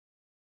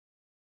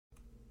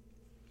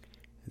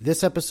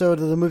This episode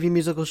of the Movie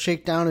Musical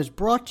Shakedown is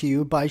brought to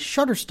you by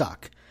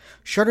Shutterstock.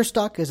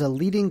 Shutterstock is a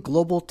leading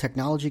global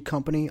technology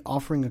company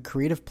offering a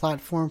creative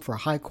platform for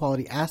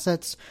high-quality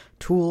assets,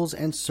 tools,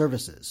 and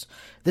services.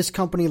 This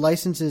company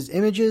licenses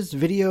images,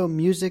 video,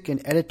 music,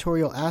 and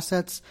editorial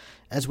assets,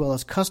 as well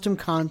as custom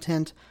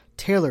content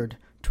tailored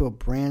to a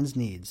brand's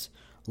needs.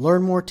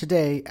 Learn more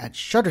today at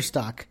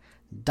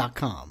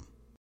Shutterstock.com.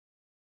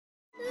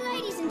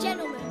 Ladies and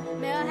gentlemen,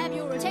 may I have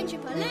your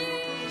attention, please?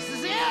 This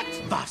is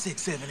it! 5,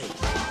 6, 7, 8.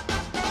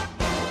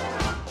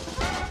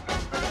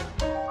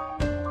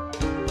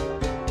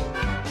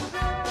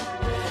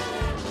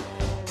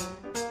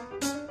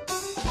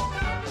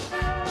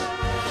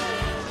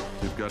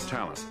 Got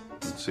talent.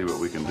 Let's see what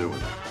we can do with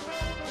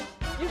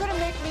it. You're gonna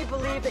make me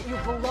believe that you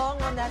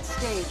belong on that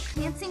stage.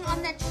 Dancing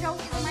on that show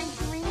is my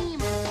dream.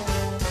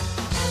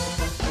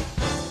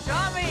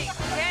 Tommy,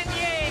 can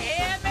you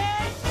hear me?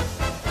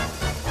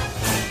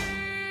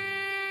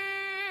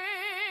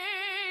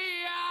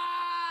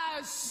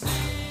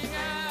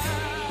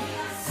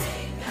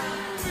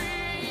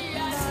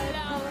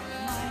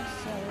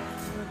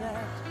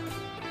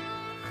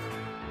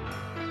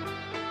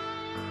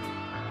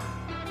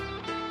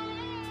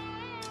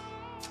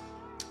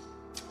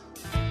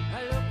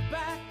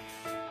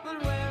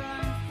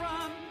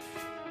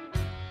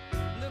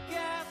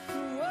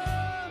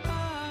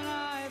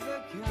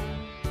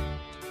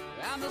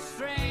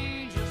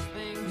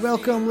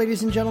 Welcome,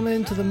 ladies and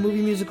gentlemen, to the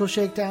Movie Musical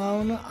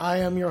Shakedown. I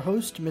am your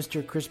host,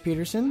 Mr. Chris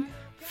Peterson,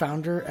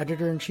 founder,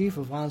 editor-in-chief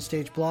of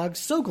Onstage Blog.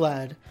 So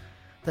glad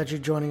that you're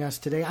joining us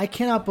today. I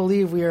cannot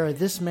believe we are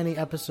this many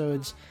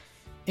episodes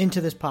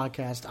into this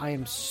podcast. I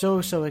am so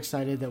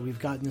excited that we've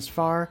gotten this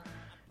far,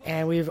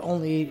 and we've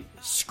only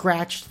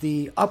scratched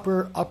the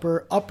upper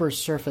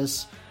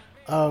surface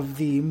of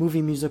the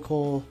movie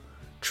musical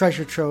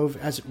treasure trove,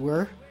 as it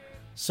were.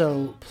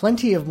 So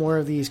plenty of more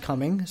of these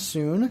coming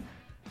soon.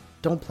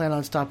 Don't plan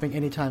on stopping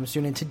anytime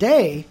soon. And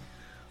today,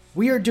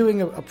 we are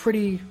doing a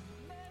pretty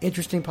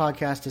interesting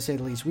podcast, to say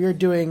the least. We are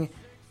doing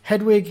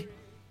Hedwig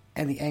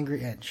and the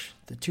Angry Inch,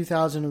 the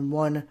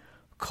 2001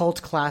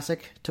 cult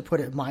classic, to put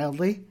it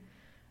mildly.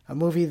 A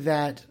movie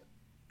that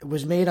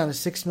was made on a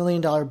 $6 million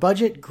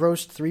budget,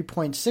 grossed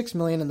 $3.6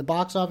 million in the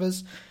box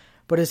office,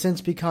 but has since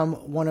become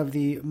one of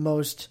the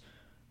most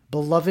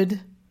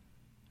beloved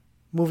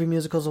movie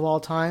musicals of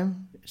all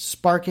time,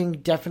 sparking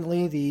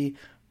definitely the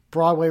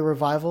Broadway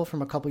revival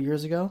from a couple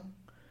years ago,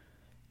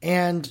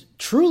 and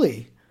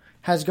truly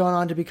has gone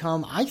on to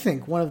become, I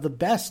think, one of the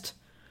best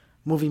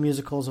movie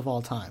musicals of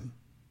all time.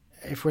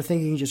 If we're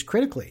thinking just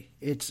critically,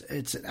 it's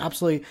an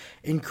absolutely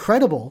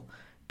incredible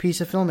piece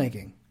of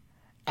filmmaking.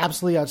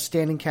 Absolutely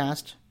outstanding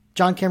cast.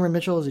 John Cameron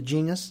Mitchell is a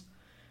genius,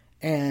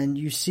 and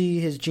you see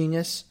his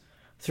genius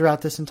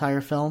throughout this entire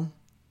film.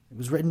 It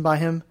was written by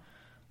him,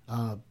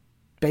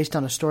 based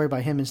on a story by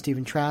him and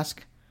Stephen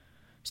Trask.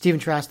 Stephen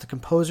Trask, the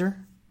composer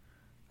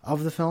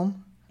of the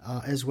film,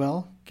 as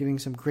well, giving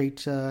some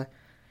great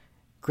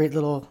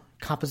little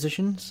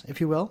compositions, if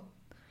you will.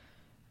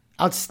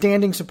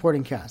 Outstanding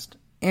supporting cast.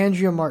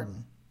 Andrea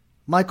Martin,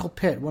 Michael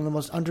Pitt, one of the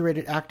most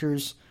underrated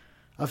actors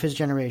of his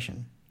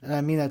generation, and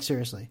I mean that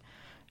seriously.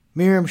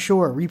 Miriam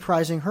Shore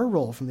reprising her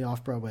role from the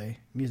off-Broadway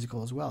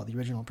musical as well, the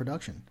original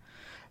production.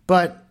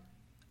 But,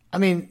 I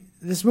mean,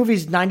 this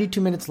movie's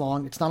 92 minutes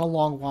long. It's not a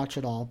long watch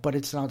at all, but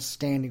it's an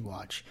outstanding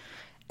watch.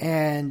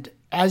 And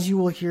as you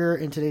will hear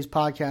in today's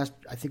podcast,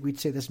 I think we'd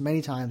say this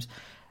many times,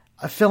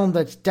 a film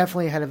that's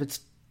definitely ahead of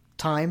its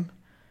time.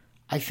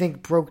 I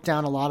think broke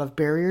down a lot of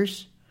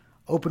barriers,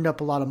 opened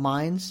up a lot of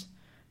minds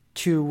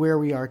to where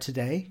we are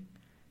today.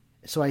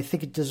 So I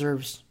think it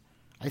deserves,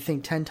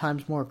 10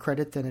 times more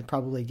credit than it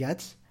probably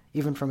gets,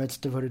 even from its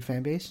devoted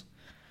fan base.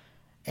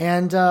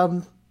 And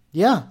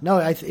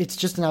it's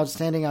just an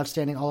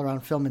outstanding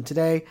all-around film. And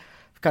today,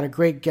 I've got a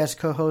great guest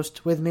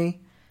co-host with me.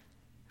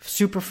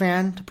 Super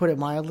fan, to put it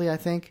mildly, I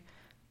think.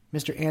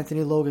 Mr.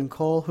 Anthony Logan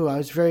Cole, who I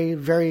was very,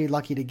 very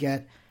lucky to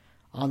get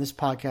on this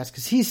podcast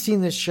because he's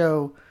seen this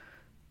show,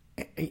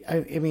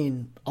 I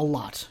mean, a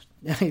lot.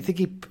 I think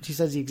he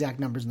says the exact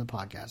numbers in the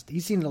podcast.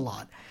 He's seen it a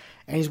lot,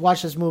 and he's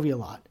watched this movie a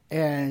lot.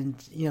 And,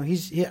 you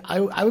know,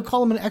 I would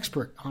call him an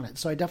expert on it,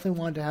 so I definitely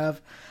wanted to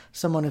have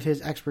someone of his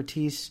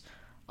expertise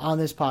on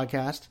this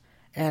podcast.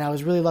 And I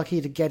was really lucky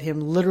to get him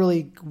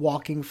literally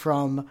walking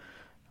from,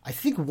 I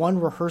think, one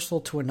rehearsal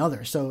to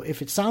another. So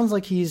if it sounds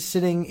like he's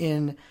sitting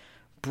in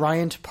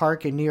Bryant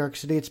Park in New York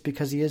City, it's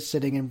because he is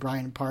sitting in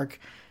Bryant Park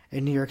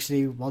in New York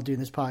City while doing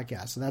this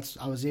podcast. So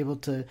I was able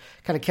to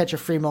kind of catch a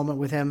free moment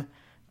with him,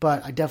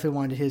 but I definitely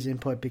wanted his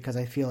input because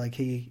I feel like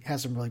he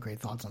has some really great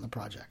thoughts on the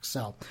project.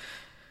 So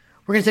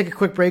we're going to take a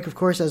quick break, of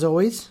course, as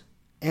always.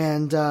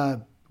 And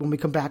when we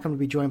come back, I'm going to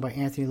be joined by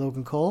Anthony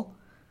Logan Cole,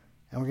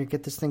 and we're going to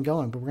get this thing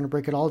going, but we're going to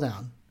break it all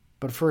down.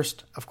 But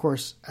first, of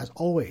course, as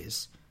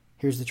always,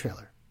 here's the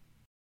trailer.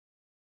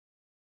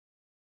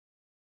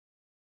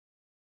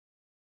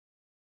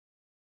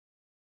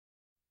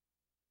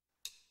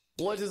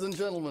 Ladies and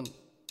gentlemen,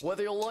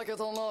 whether you like it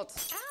or not.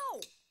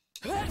 Ow!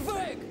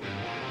 Hedwig!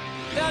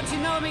 Don't you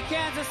know me,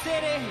 Kansas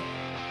City?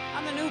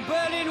 I'm the new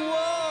Berlin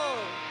Wall.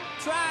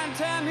 Try and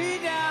tear me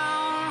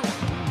down.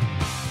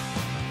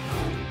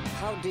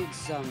 How did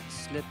some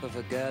slip of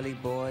a girly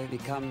boy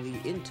become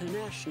the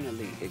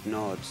internationally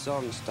ignored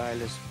song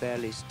stylist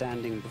barely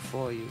standing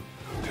before you?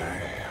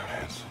 Damn,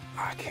 handsome.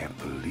 I can't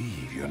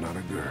believe you're not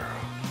a girl.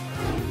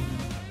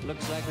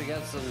 Looks like we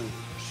got some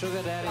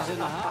sugar daddies in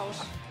the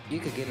house. You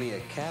could give me a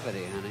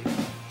cavity, honey.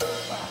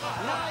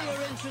 Now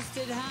you're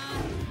interested,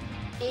 huh?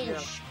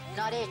 Inch,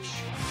 not itch.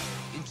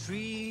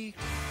 Intrigued?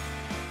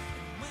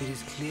 It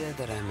is clear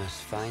that I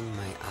must find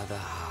my other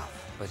half.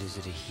 But is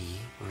it a he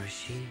or a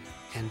she?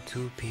 Can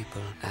two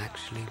people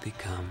actually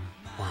become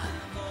one?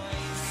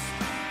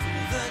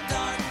 The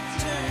dark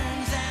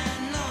turns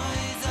and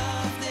noise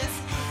of this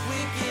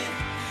wicked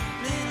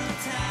little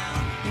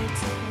town.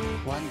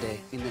 One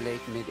day, in the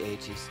late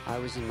mid-80s, I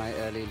was in my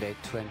early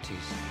late 20s.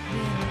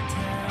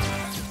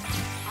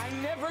 I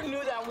never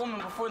knew that woman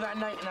before that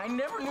night, and I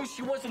never knew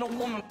she wasn't a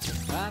woman.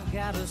 I've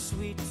got a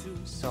sweet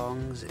tooth.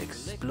 Songs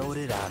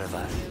exploded out of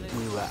us.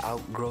 We were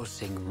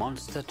outgrossing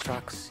monster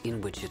trucks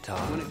in Wichita.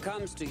 When it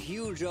comes to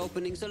huge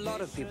openings, a lot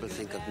of people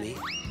think of me.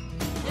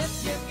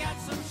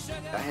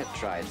 I had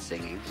tried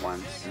singing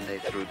once, and they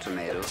threw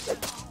tomatoes.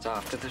 So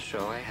after the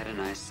show, I had a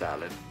nice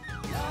salad.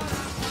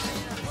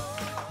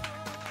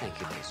 Thank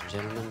you, ladies and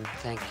gentlemen.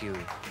 Thank you,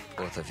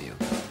 both of you.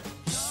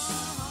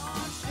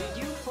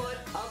 Did you put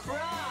a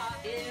bra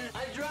in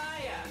a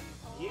dryer?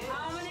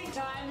 How many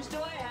times do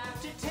I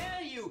have to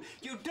tell you?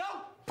 You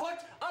don't put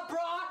a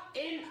bra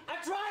in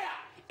a dryer.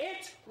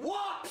 It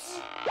warps.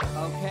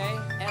 Okay,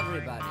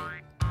 everybody.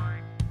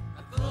 I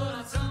put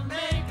on some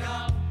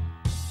makeup.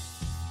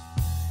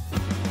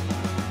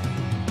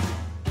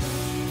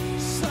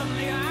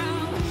 Suddenly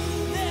I'm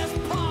this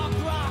punk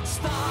rock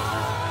star.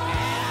 And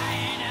I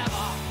ain't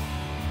ever,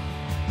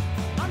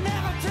 I'm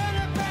never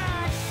turning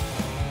back.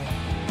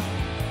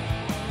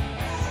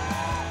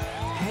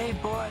 Hey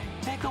boy,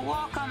 take a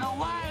walk on the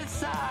wild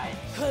side.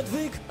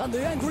 Hedwig and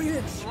the Angry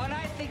Inch. When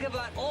I think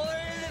about all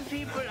the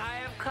people I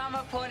have come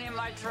upon in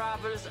my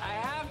travels, I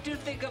have to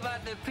think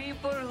about the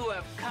people who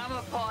have come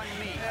upon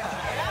me.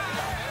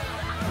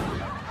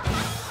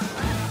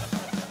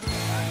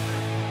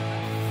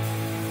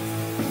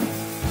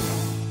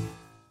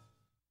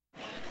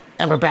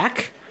 And we're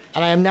back,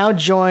 and I am now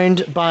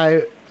joined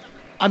by,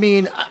 I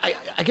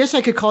guess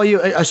I could call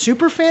you a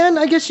super fan,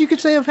 I guess you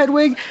could say, of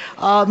Hedwig,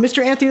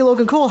 Mr. Anthony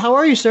Logan Cole. How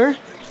are you, sir?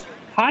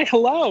 Hi,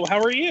 hello.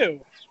 How are you?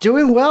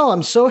 Doing well.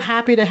 I'm so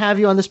happy to have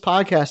you on this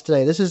podcast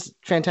today. This is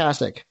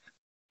fantastic.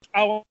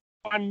 Oh,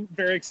 I'm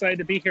very excited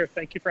to be here.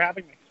 Thank you for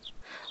having me.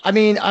 I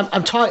mean,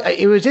 I'm talking.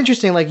 It was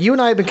interesting. Like, you and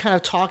I have been kind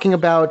of talking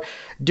about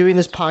doing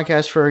this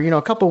podcast for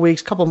a couple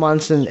weeks, couple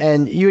months,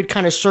 and you had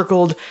kind of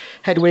circled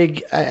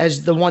Hedwig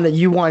as the one that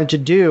you wanted to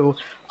do.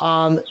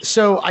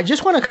 So I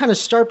just want to kind of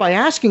start by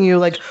asking you,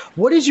 like,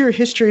 what is your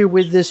history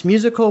with this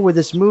musical, with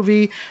this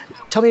movie?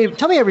 Tell me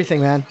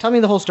everything, man. Tell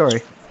me the whole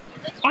story.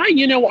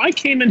 I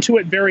came into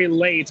it very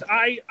late.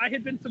 I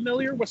had been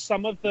familiar with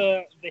some of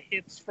the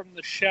hits from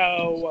the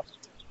show,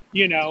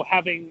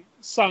 having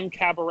sung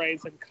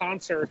cabarets and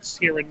concerts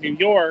here in New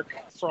York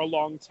for a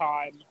long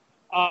time.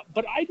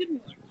 But I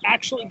didn't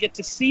actually get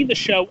to see the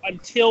show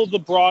until the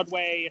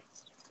Broadway,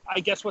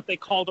 I guess what they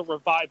called a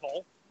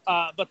revival,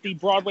 but the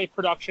Broadway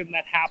production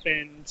that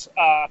happened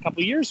a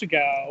couple of years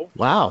ago.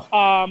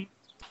 Wow.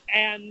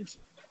 And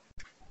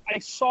I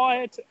saw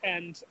it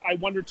and I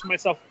wondered to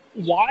myself,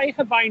 why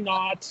have I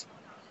not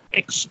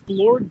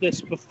explored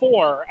this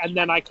before? And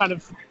then I kind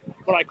of,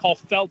 what I call,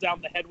 fell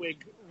down the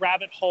Hedwig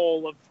rabbit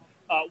hole of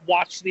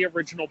watched the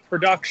original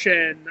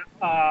production,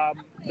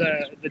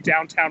 the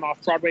downtown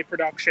off-Broadway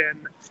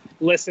production,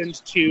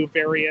 listened to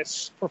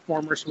various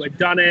performers who had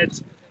done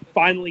it,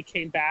 finally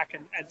came back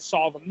and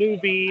saw the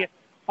movie,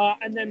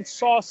 and then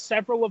saw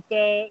several of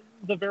the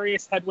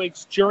various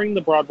Hedwigs during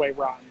the Broadway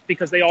run,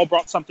 because they all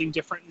brought something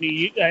different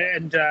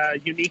and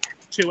unique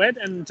to it,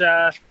 and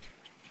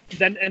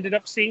then ended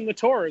up seeing the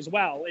tour as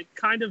well. It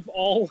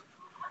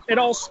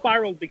all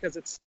spiraled because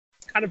it's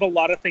kind of a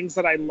lot of things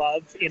that I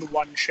love in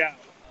one show.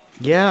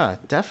 Yeah,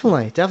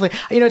 definitely.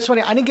 It's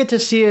funny. I didn't get to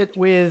see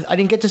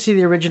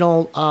the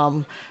original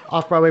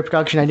off-Broadway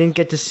production. I didn't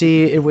get to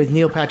see it with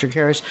Neil Patrick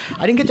Harris.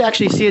 I didn't get to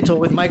actually see it till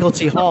with Michael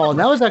T. Hall, and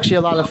that was actually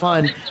a lot of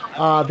fun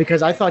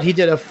because I thought he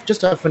did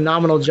just a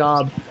phenomenal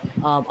job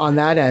on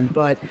that end.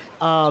 But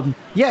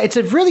it's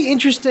a really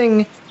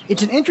interesting.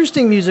 It's an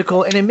interesting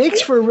musical, and it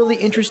makes for a really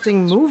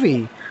interesting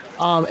movie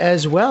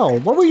as well.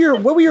 What were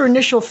your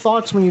initial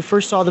thoughts when you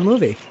first saw the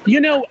movie?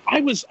 I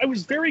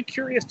was very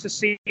curious to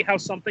see how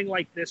something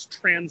like this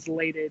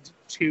translated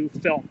to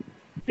film,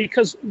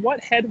 because what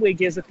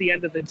Hedwig is at the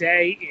end of the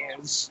day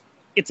is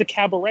it's a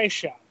cabaret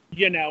show.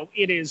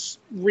 It is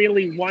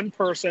really one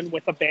person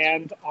with a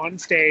band on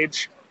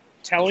stage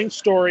telling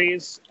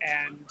stories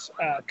and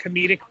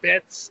comedic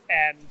bits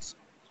and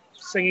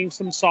singing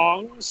some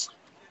songs.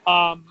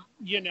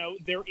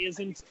 There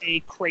isn't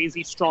a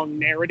crazy strong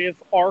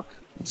narrative arc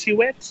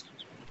to it.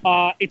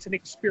 It's an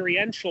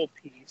experiential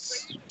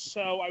piece.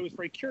 So I was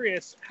very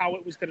curious how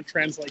it was going to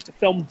translate to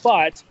film,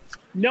 but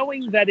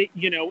knowing that it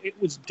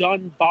was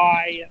done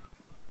by,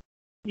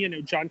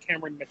 John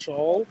Cameron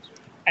Mitchell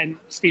and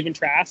Stephen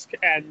Trask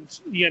and,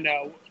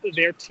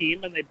 their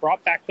team, and they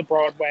brought back the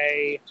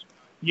Broadway,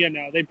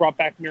 they brought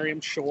back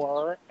Miriam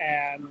Shore,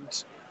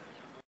 and,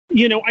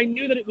 I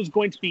knew that it was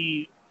going to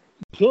be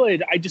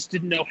good. I just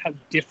didn't know how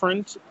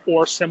different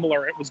or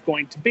similar it was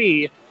going to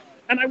be.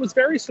 And I was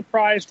very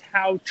surprised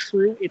how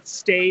true it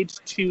stayed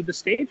to the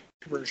stage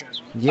version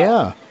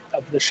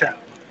of the show.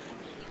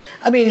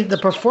 I mean, the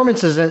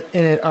performances in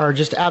it are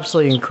just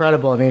absolutely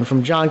incredible. I mean,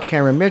 from John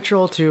Cameron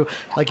Mitchell to,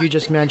 like you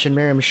just mentioned,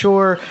 Miriam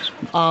Shore.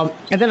 And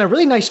then a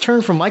really nice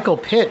turn from Michael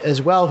Pitt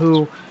as well,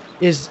 who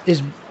is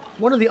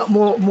one of the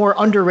more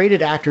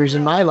underrated actors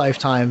in my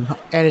lifetime.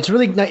 And it's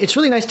really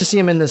nice to see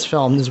him in this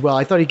film as well.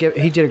 I thought he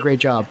did a great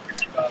job.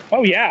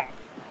 Oh, yeah.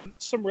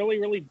 Some really,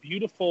 really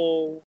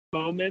beautiful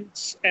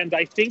moments, and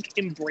I think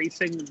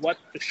embracing what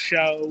the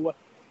show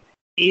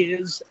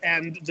is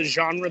and the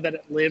genre that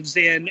it lives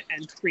in,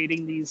 and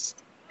creating these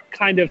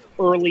kind of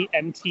early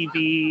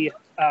MTV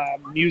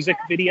music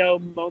video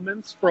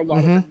moments for a lot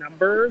of the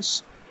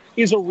numbers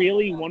is a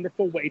really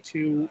wonderful way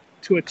to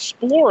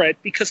explore it,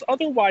 because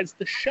otherwise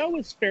the show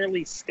is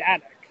fairly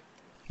static.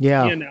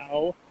 Yeah.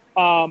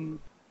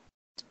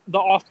 The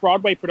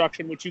off-Broadway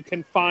production, which you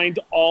can find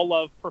all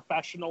of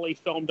professionally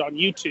filmed on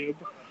YouTube,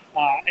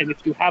 and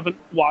if you haven't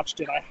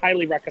watched it, I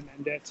highly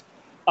recommend it,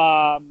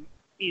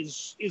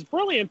 is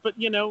brilliant. But,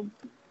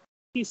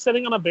 he's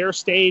sitting on a bare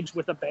stage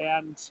with a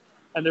band,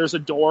 and there's a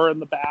door in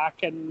the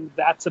back, and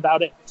that's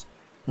about it.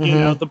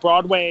 The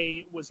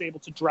Broadway was able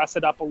to dress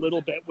it up a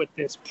little bit with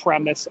this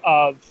premise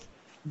of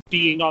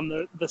being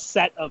on the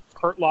set of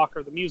Hurt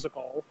Locker, the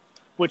musical,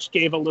 which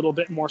gave a little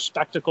bit more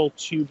spectacle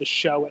to the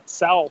show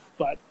itself.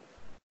 But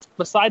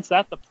besides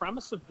that, the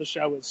premise of the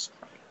show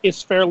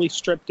is fairly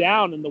stripped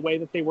down, and the way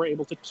that they were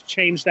able to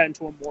change that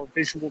into a more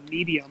visual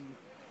medium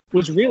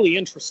was really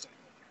interesting.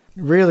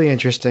 Really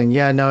interesting.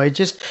 Yeah, no,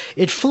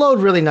 it flowed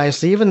really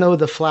nicely, even though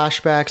the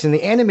flashbacks and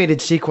the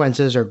animated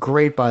sequences are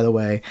great, by the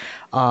way,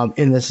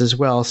 in this as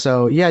well.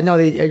 So, yeah, no,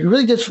 it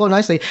really did flow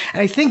nicely.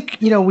 And I think,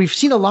 we've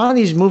seen a lot of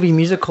these movie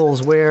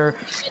musicals where,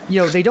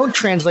 they don't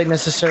translate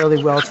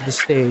necessarily well to the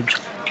stage.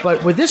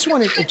 But with this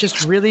one, it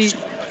just really,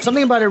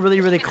 something about it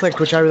really, really clicked,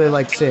 which I really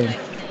liked seeing.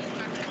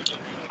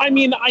 I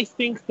mean, I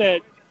think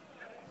that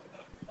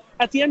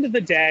at the end of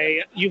the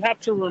day, you have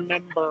to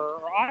remember,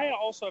 or I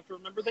also have to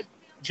remember, that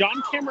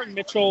John Cameron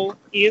Mitchell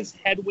is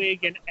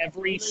Hedwig in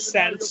every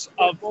sense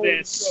of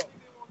this,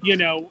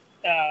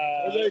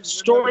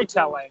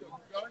 storytelling,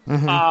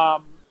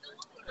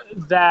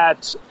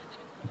 that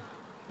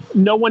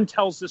no one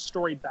tells this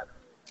story better.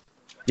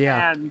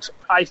 Yeah. And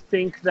I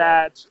think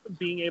that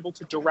being able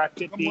to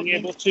direct it, being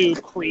able to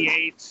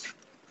create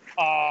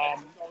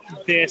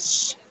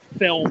this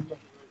film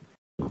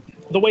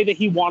the way that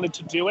he wanted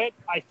to do it,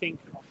 I think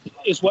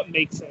is what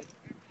makes it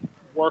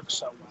work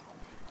so well.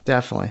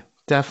 Definitely.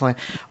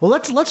 Well,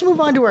 let's move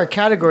on to our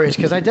categories,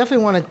 because I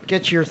definitely want to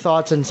get your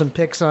thoughts and some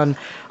picks on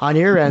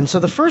your end. So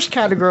the first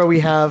category we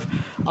have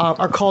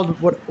are called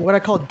what I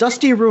call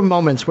dusty room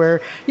moments,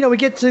 where we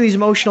get to these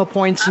emotional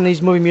points in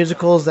these movie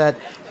musicals that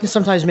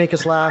sometimes make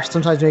us laugh,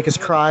 sometimes make us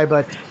cry,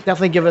 but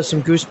definitely give us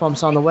some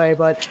goosebumps on the way.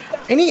 But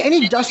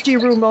any dusty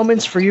room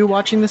moments for you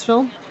watching this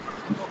film?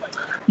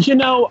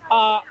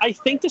 I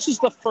think this is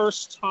the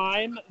first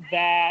time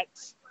that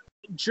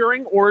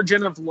during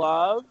Origin of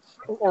Love,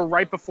 or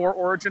right before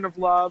Origin of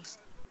Love,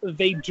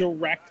 they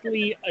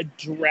directly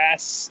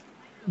address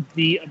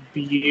the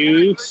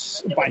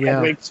abuse by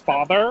Hedwig's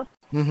father.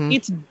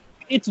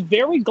 It's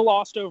very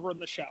glossed over in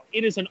the show.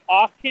 It is an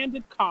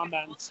offhanded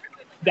comment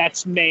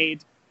that's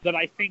made that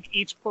I think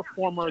each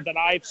performer that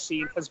I've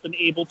seen has been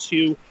able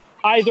to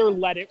either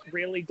let it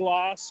really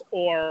gloss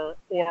or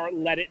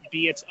let it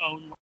be its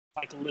own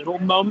little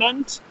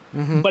moment,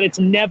 but it's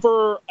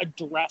never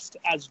addressed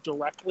as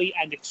directly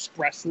and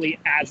expressly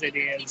as it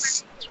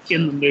is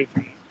in the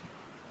movie.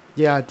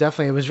 Yeah,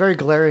 definitely. It was very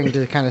glaring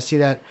to kind of see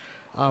that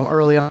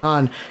early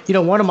on.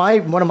 One of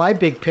my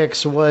big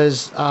picks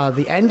was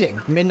the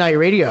ending, Midnight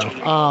Radio.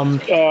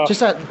 Just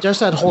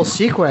that whole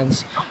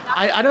sequence.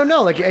 I don't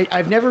know.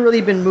 I've never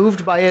really been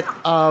moved by it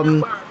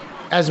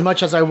as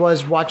much as I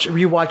was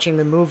rewatching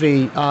the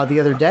movie the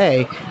other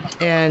day,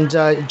 and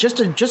just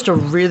a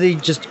really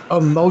just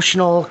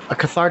emotional, a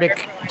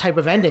cathartic type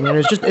of ending, and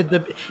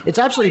it's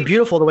absolutely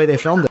beautiful the way they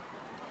filmed it.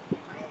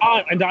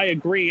 And I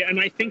agree, and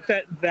I think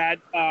that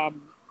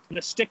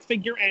the stick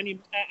figure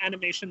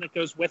animation that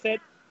goes with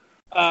it,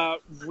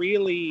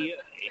 really,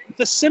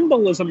 the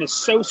symbolism is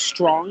so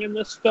strong in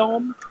this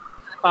film,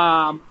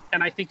 and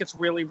I think it's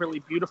really,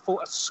 really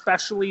beautiful,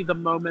 especially the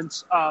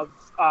moments of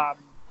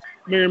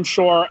Miriam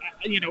Shore,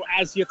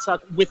 as Yitzhak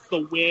with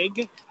the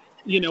wig,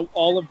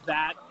 all of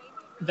that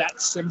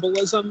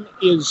symbolism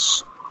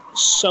is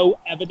so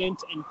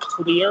evident and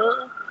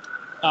clear,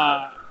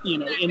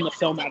 in the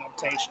film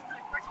adaptation.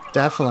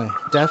 Definitely.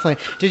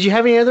 Did you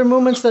have any other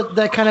moments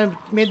that kind of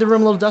made the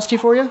room a little dusty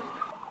for you?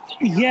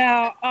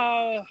 Yeah,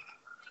 I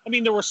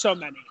mean, there were so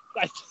many.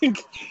 I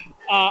think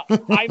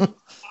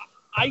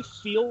I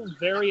feel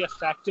very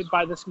affected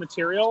by this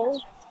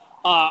material.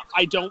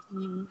 I don't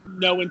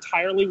know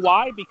entirely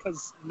why,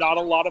 because not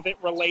a lot of it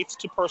relates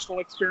to personal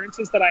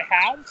experiences that I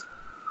have.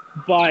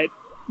 But,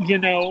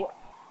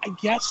 I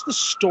guess the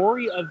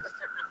story of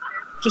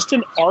just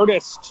an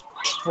artist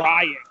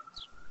trying.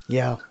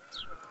 Yeah.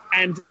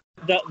 And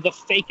the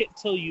fake it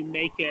till you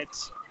make it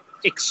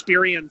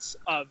experience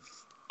of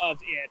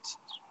it,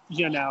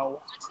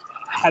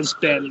 has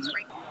been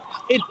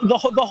the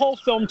whole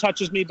film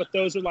touches me, but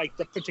those are like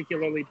the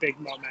particularly big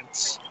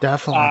moments.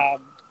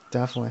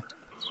 Definitely.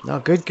 No,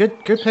 good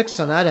picks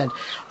on that end.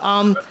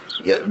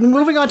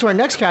 Moving on to our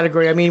next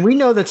category. I mean, we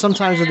know that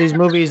sometimes with these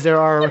movies there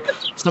are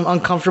some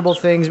uncomfortable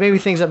things, maybe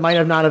things that might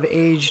have not have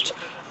aged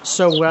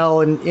so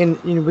well.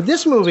 And with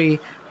this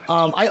movie,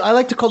 I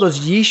like to call those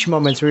yeesh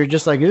moments where you're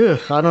just like, ugh,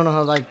 I don't know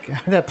how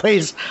that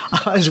plays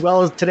as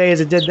well as today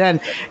as it did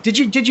then.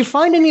 Did you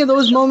find any of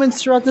those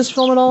moments throughout this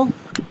film at all?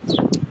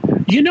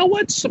 You know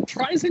what?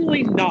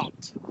 Surprisingly not.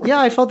 Yeah,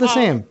 I felt the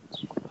same.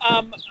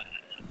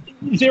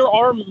 There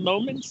are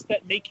moments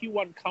that make you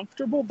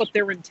uncomfortable, but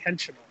they're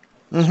intentional.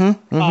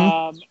 And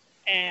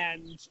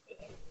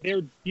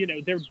they're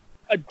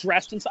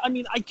addressed. And I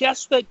mean, I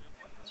guess that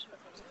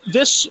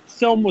this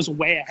film was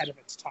way ahead of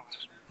its time.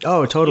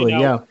 Oh, totally.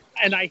 Yeah.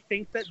 And I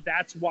think that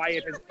that's why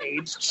it has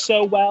aged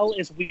so well,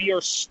 is we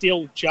are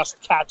still just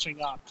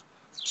catching up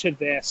to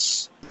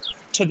this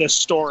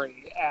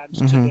story and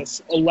to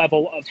this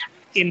level of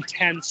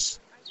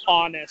intense,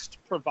 honest,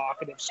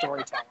 provocative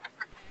storytelling.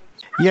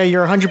 Yeah,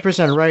 you're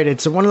 100% right.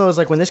 It's one of those,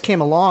 like, when this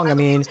came along, I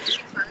mean,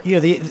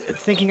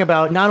 thinking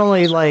about not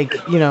only, like,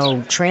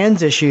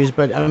 trans issues,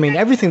 but, I mean,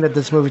 everything that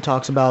this movie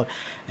talks about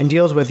and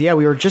deals with, we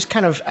were just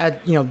kind of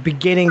at,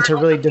 beginning to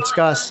really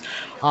discuss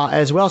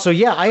as well. So,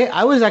 yeah,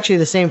 I was actually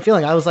the same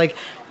feeling. I was like,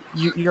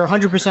 you're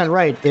 100%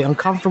 right. The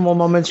uncomfortable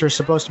moments are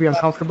supposed to be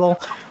uncomfortable.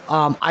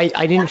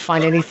 I didn't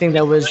find anything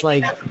that was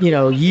like,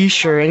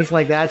 yeesh or anything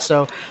like that.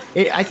 So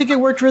I think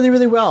it worked really,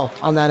 really well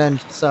on that end.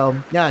 So,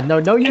 yeah,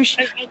 no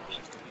yeesh.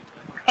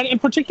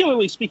 And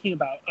particularly speaking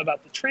about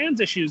the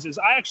trans issues, is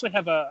I actually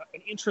have an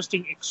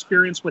interesting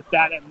experience with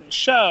that in the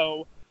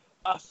show.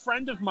 A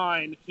friend of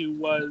mine who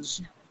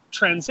was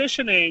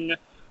transitioning,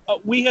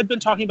 we had been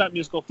talking about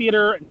musical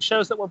theater and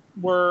shows that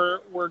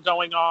were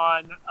going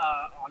on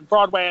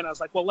Broadway, and I was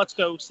like, well, let's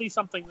go see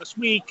something this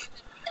week.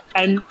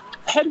 And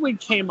Hedwig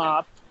came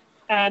up,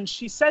 and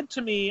she said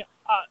to me,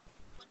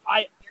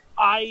 I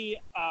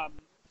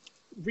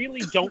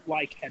really don't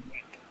like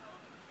Hedwig.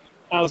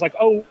 And I was like,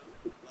 oh,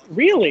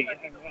 really?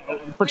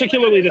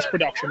 Particularly this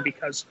production,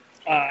 because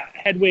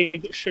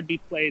Hedwig should be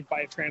played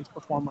by a trans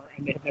performer,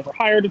 and they have never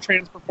hired a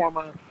trans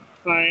performer.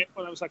 And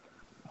I was like,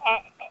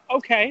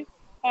 okay,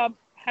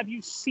 have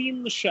you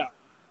seen the show?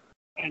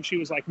 And she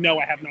was like, no,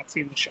 I have not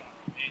seen the show.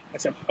 I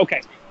said,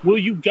 okay, will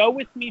you go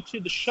with me to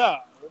the show?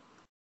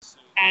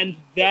 And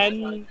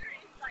then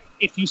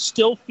if you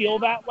still feel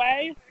that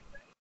way,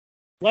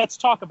 let's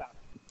talk about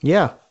it.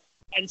 Yeah.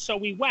 And so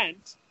we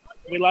went,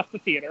 we left the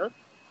theater,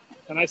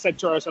 and I said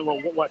to her, well,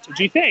 what did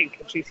you think?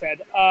 And she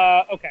said,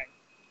 okay,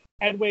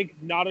 Hedwig,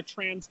 not a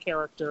trans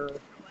character,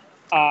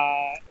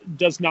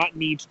 does not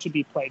need to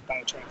be played by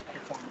a trans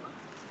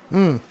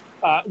performer.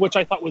 Which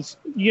I thought was,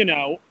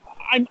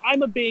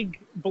 I'm a big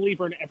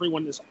believer in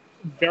everyone is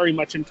very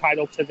much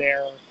entitled to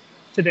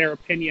their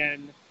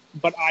opinion,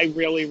 but I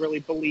really, really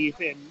believe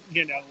in,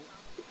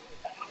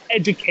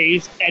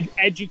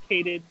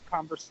 educated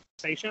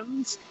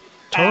conversations.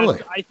 Totally.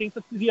 And I think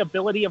that the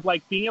ability of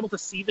being able to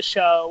see the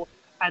show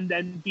and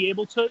then be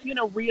able to,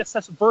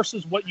 reassess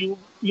versus what you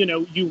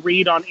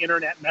read on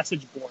internet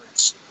message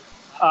boards,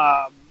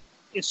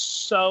 it's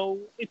so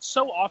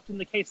often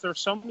the case. There are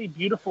so many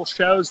beautiful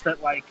shows that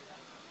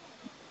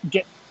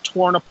get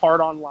torn apart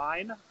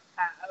online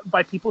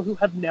by people who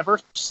have never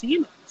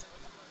seen it.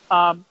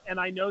 And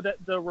I know that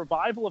the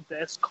revival of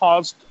this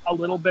caused a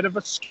little bit of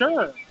a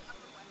stir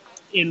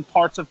in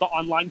parts of the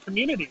online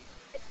community.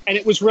 And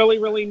it was really,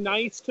 really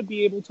nice to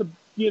be able to,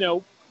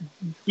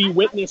 be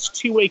witness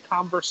to a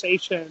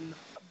conversation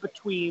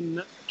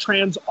between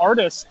trans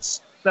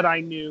artists that I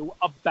knew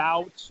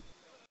about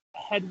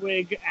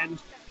Hedwig, and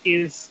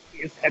is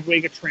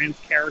Hedwig a trans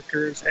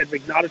character? Is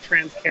Hedwig not a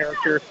trans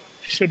character?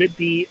 Should it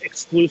be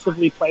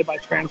exclusively played by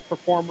trans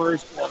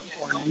performers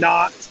or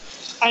not?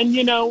 And,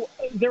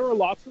 there are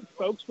lots of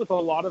folks with a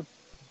lot of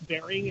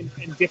varying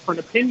and different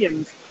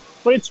opinions,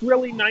 but it's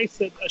really nice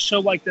that a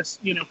show like this,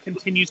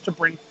 continues to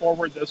bring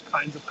forward those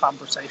kinds of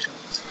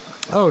conversations.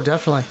 Oh,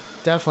 definitely.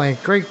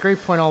 Great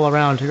point all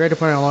around.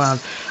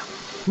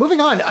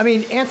 Moving on. I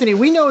mean, Anthony,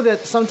 we know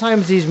that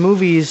sometimes these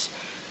movies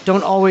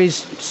don't always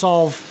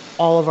solve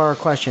all of our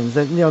questions.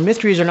 That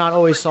mysteries are not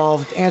always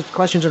solved,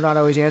 questions are not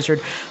always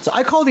answered. So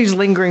I call these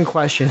lingering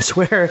questions,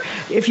 where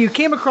if you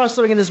came across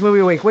something in this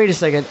movie, like, wait a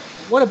second,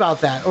 what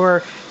about that?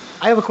 Or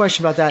I have a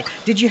question about that.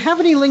 Did you have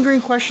any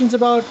lingering questions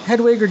about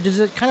Hedwig, or does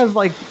it kind of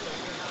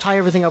tie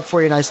everything up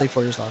for you nicely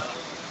for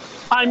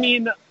yourself? I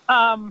mean,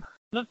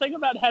 the thing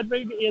about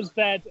Hedwig is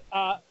that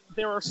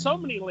there are so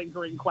many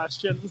lingering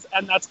questions,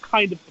 and that's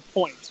kind of the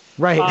point.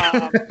 Right.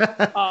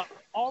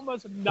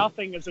 Almost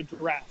nothing is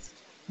addressed,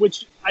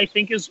 which I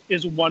think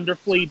is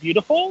wonderfully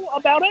beautiful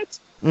about it.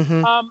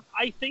 Mm-hmm.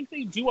 I think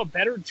they do a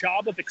better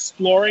job of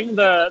exploring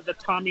the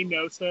Tommy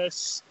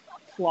Gnosis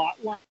plot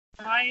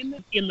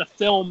line in the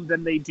film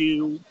than they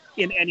do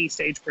in any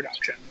stage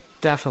production.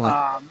 Definitely.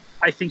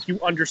 I think you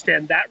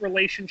understand that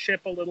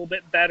relationship a little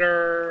bit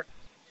better.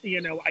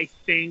 I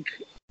think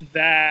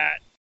that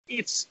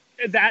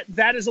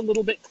that is a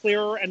little bit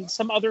clearer, and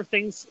some other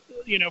things,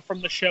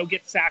 from the show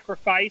get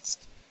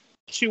sacrificed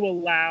to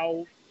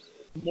allow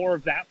more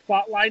of that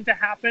plot line to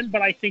happen,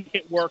 but I think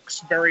it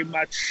works very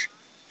much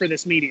for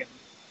this medium.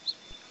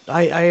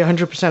 I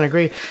 100%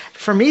 agree.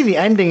 For me, the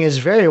ending is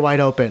very wide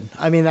open.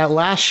 I mean, that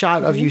last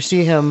shot of you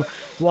see him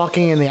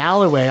walking in the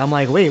alleyway, I'm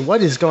like, wait,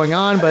 what is going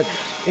on? But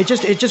it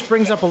just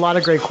brings up a lot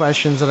of great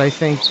questions that I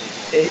think,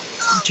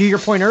 to your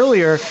point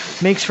earlier,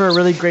 makes for a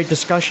really great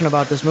discussion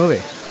about this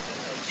movie.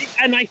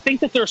 And I think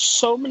that there's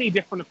so many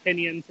different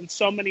opinions and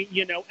so many,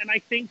 and I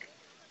think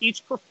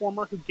each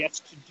performer who gets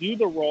to do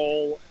the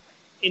role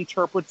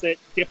interprets it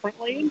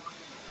differently.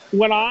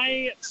 When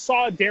I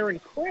saw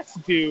Darren Criss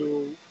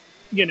do,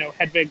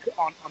 Hedwig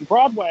on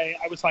Broadway,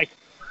 I was like,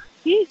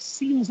 he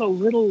seems a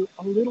little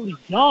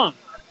young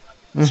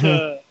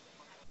to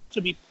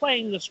be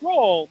playing this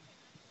role.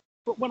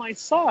 But when I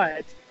saw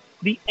it,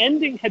 the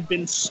ending had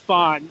been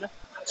spun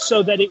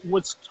so that it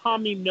was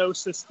Tommy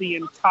Gnosis the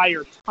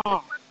entire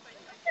time.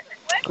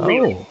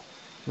 Really. Oh,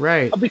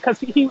 right. Because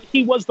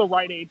he was the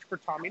right age for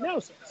Tommy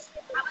Gnosis.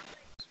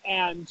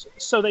 And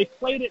so they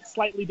played it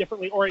slightly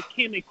differently, or it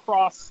came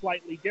across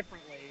slightly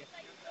differently.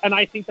 And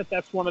I think that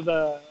that's one of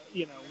the,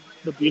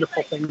 the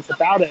beautiful things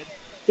about it.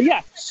 But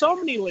yeah, so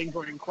many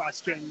lingering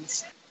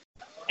questions.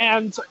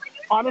 And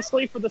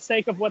honestly, for the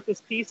sake of what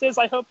this piece is,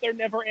 I hope they're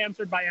never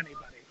answered by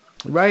anybody.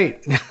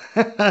 Right.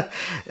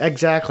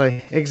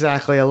 Exactly.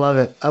 I love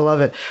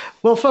it.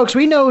 Well, folks,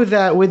 we know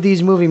that with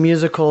these movie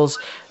musicals,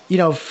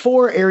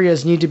 4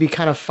 areas need to be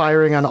kind of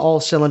firing on all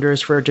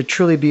cylinders for it to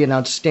truly be an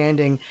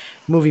outstanding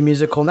movie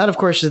musical. And that, of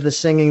course, is the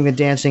singing, the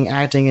dancing,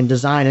 acting, and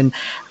design. And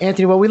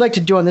Anthony, what we like to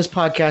do on this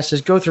podcast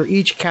is go through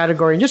each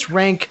category and just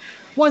rank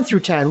 1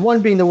 through 10,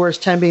 1 being the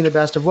worst, 10 being the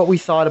best, of what we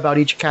thought about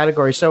each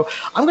category. So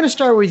I'm going to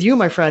start with you,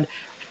 my friend.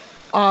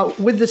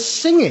 With the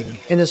singing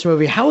in this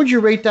movie, how would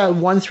you rate that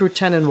 1 through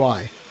 10 and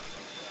why?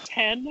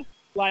 10,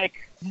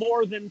 like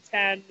more than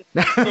 10.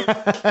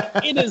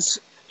 It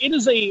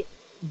is a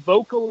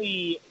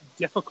vocally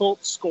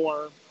difficult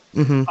score.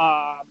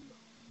 Mm-hmm.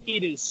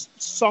 It is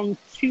sung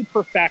to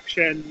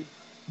perfection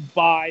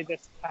by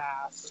this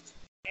cast,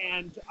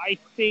 and I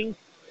think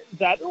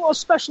that,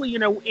 especially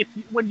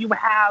when you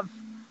have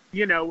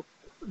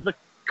the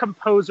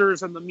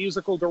composers and the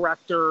musical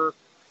director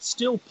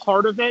still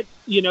part of it,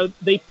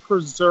 they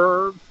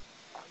preserve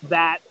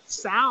that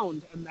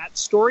sound and that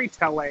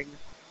storytelling.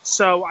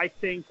 So I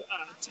think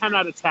 10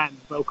 out of 10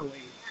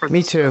 vocally.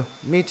 Me too.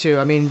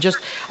 I mean,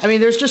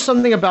 there's just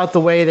something about the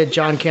way that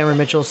John Cameron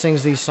Mitchell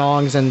sings these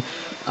songs, and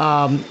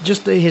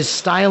just his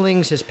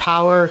stylings, his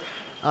power.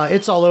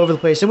 It's all over the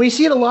place, and we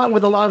see it a lot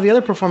with a lot of the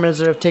other performers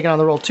that have taken on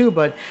the role too.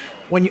 But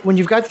when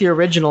you've got the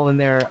original in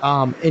there,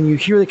 and you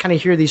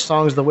hear these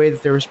songs the way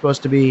that they were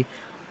supposed to be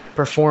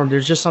performed,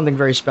 there's just something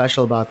very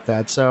special about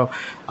that. So,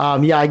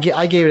 I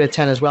gave it a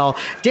 10 as well.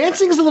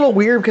 Dancing is a little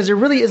weird because there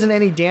really isn't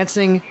any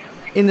dancing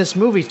in this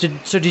movie.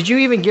 So did you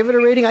even give it a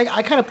rating?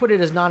 I kind of put it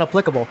as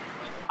non-applicable.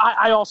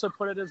 I also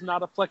put it as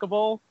not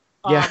applicable.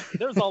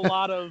 There's a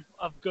lot of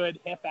good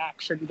hip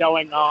action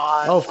going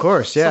on. Oh, of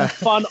course, yeah.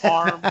 Some fun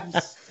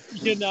arms,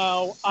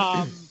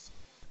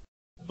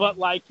 but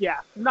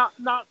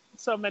not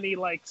so many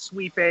like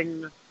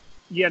sweeping,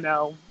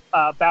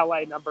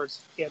 ballet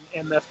numbers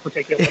in this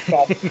particular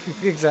film.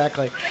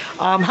 Exactly.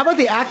 How about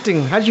the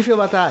acting? How did you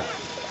feel about that?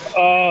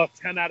 Oh,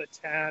 10 out of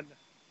 10.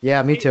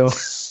 Yeah, me too.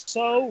 It's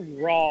so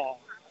raw.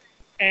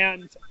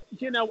 And,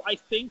 I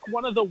think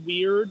one of the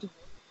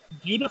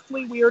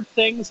beautifully weird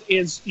things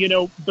is,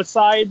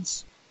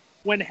 besides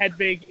when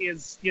Hedwig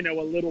is, a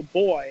little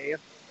boy,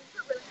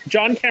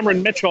 John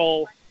Cameron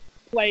Mitchell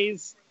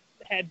plays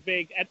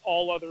Hedwig at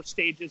all other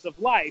stages of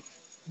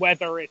life,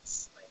 whether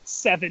it's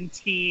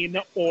 17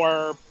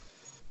 or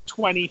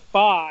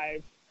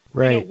 25,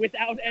 right?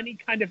 Without any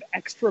kind of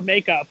extra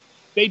makeup.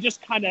 They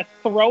just kind of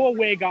throw a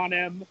wig on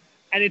him,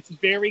 and it's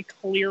very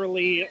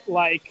clearly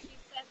like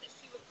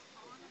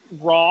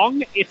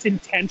wrong. It's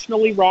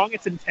intentionally wrong.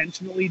 It's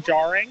intentionally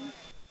jarring.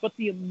 But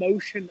the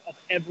emotion of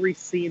every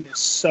scene is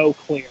so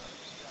clear.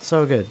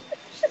 So good.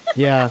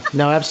 Yeah,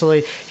 no,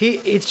 absolutely.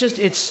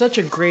 It's such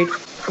a great,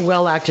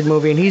 well-acted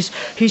movie, and he's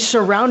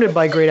surrounded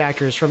by great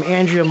actors, from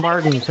Andrea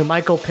Martin to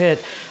Michael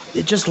Pitt,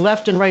 just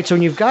left and right. So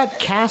when you've got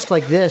cast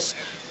like this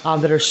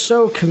that are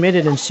so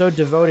committed and so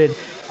devoted,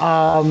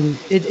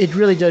 it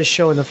really does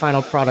show in the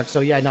final product. So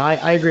yeah, no,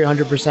 I agree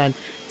 100%.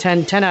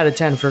 10 out of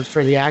 10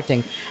 for the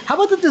acting. How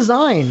about the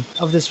design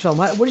of this film?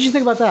 What did you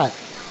think about that?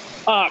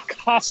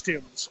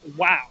 Costumes.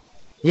 Wow.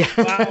 Yeah.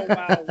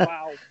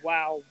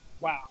 Wow.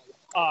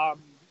 I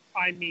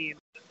mean,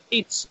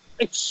 it's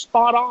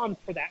spot on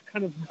for that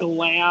kind of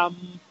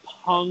glam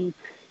punk,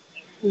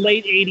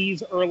 late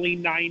 80s, early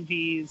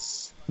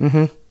 90s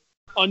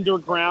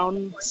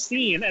underground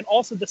scene. And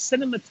also the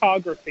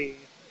cinematography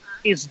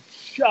is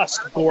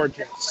just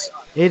gorgeous.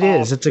 It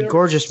is. It's a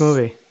gorgeous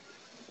movie.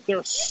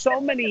 There's so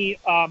many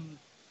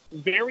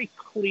very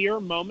clear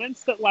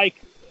moments that,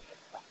 like,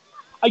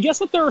 I guess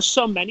that there are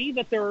so many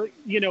that there,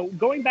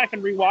 going back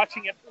and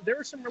rewatching it, there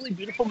are some really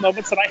beautiful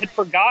moments that I had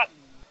forgotten.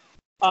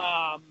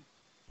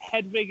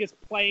 Hedwig is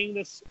playing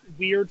this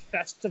weird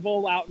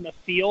festival out in a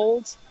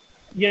field,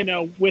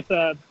 with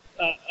a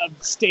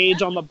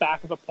stage on the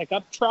back of a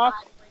pickup truck.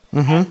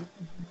 And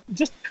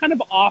just kind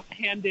of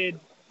offhanded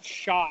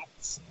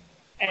shots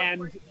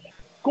and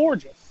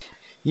gorgeous.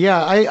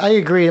 Yeah, I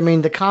agree. I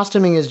mean, the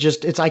costuming is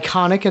it's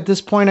iconic at this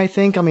point, I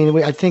think. I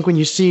mean, I think when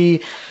you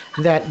see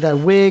that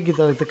wig,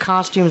 the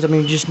costumes, I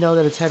mean, you just know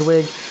that it's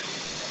Hedwig.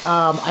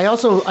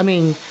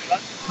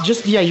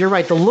 You're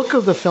right. The look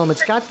of the film,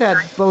 it's got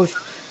that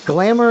both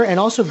glamour and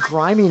also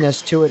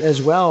griminess to it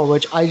as well,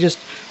 which I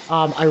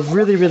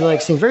really, really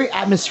like seeing. Very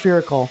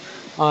atmospherical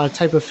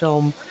type of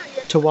film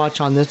to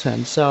watch on this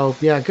end. So,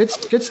 yeah, good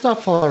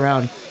stuff all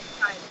around.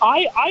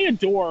 I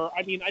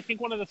think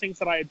one of the things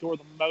that I adore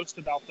the most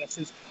about this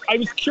is I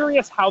was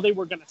curious how they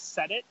were going to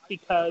set it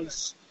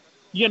because,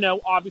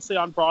 obviously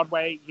on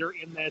Broadway, you're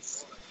in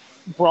this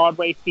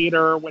Broadway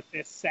theater with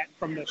this set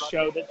from this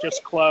show that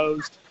just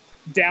closed.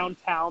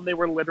 Downtown, they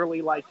were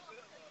literally like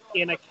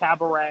in a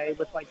cabaret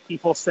with like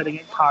people sitting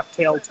at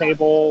cocktail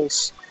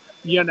tables.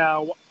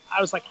 I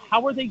was like,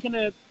 how are they going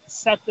to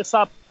set this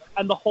up?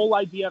 And the whole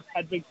idea of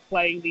Hedwig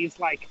playing these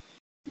like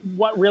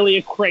what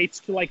really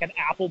equates to like an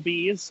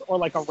Applebee's or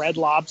like a Red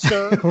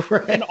Lobster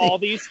right. in all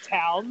these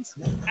towns,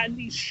 and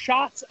these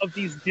shots of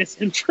these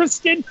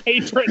disinterested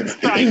patrons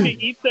trying to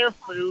eat their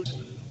food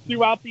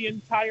throughout the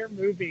entire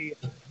movie.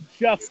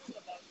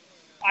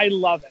 I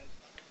love it.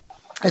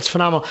 It's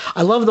phenomenal.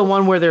 I love the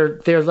one where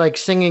they're like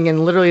singing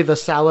and literally the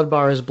salad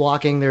bar is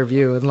blocking their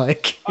view and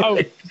like.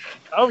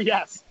 Oh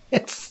yes.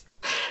 It's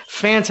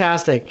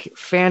fantastic.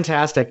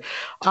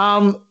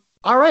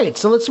 All right,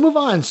 so let's move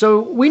on.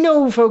 So we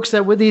know, folks,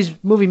 that with these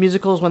movie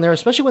musicals,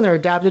 especially when they're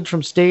adapted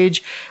from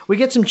stage, we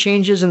get some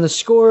changes in the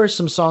score.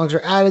 Some songs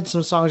are added,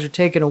 some songs are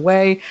taken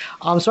away.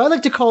 So I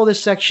like to call this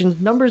section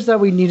 "Numbers That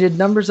We Needed,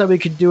 Numbers That We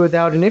Could Do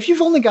Without." And if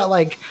you've only got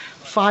like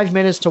 5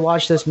 minutes to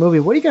watch this movie,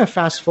 what are you going to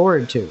fast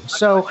forward to?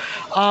 So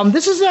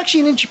this is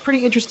actually a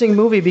pretty interesting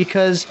movie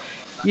because,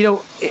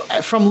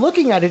 from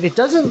looking at it, it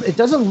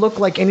doesn't look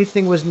like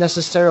anything was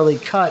necessarily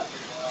cut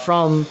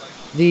from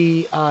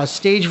the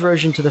stage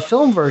version to the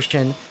film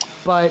version,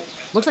 but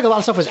looks like a lot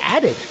of stuff was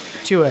added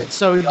to it.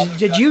 So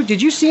did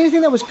you see anything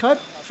that was cut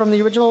from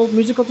the original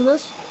musical to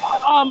this?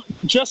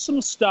 Just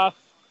some stuff.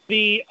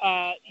 The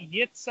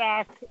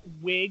Yitzhak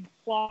wig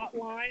plot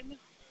line.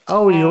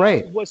 Oh, you're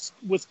right. Was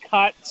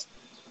cut.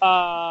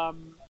 What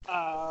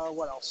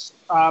else?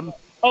 Long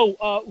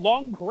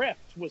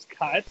Grift was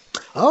cut.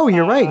 Oh,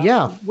 you're right.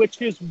 Yeah.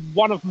 Which is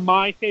one of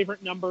my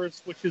favorite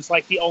numbers. Which is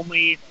like the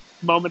only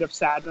moment of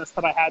sadness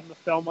that I had in the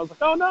film. I was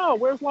like, oh no,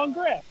 where's Long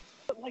Grift?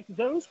 But like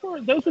those were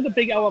the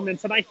big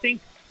elements, and I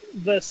think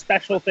the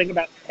special thing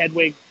about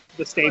Hedwig,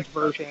 the stage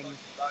version,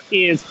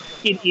 is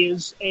it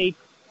is a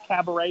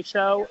cabaret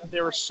show.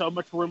 There is so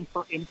much room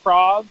for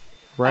improv.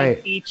 Right.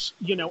 And each,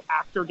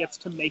 actor gets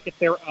to make it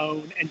their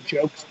own, and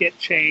jokes get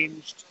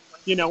changed.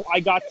 I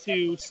got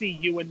to see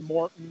Ewan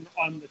Morton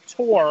on the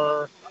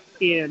tour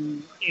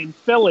in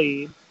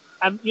Philly.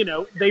 And,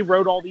 they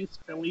wrote all these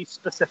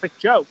Philly-specific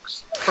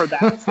jokes for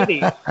that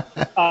city,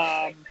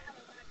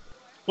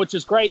 which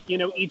is great.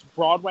 Each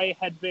Broadway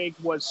Hedwig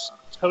was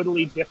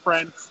totally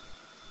different,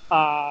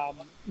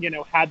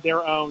 had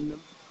their own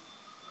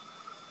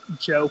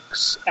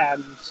jokes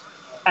and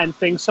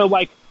things. So,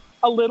 like,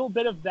 a little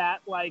bit of that,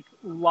 like,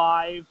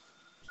 live,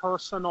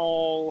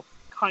 personal,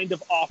 kind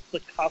of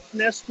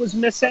off-the-cuffness was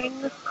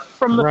missing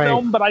from the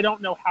film, but I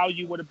don't know how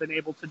you would have been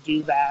able to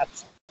do that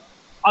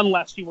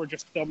unless you were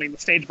just filming the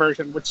stage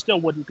version, which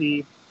still wouldn't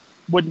be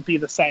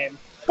the same.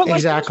 But like,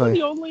 exactly.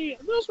 Those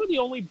were the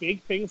only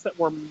big things that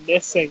were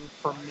missing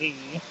for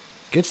me.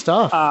 Good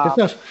stuff. How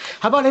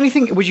about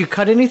anything? Would you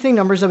cut anything?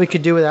 Numbers that we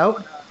could do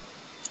without?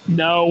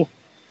 No.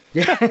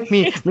 Yeah,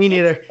 me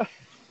neither.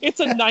 It's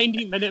a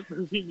 90-minute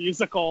movie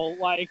musical.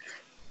 Like,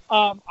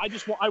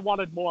 I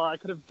wanted more. I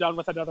could have done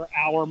with another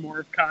hour more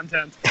of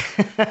content.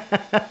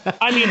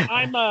 I mean,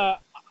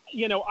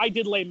 I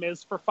did Les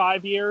Mis for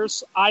 5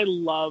 years. I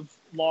love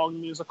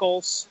long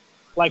musicals.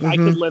 Like, I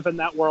could live in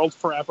that world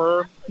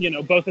forever,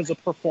 both as a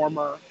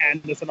performer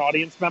and as an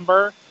audience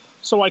member.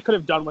 So I could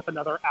have done with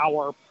another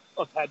hour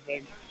of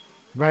Hedwig.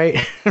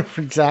 Right.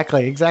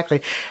 Exactly.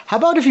 How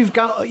about if you've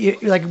got,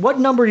 like, what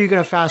number are you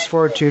going to fast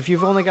forward to if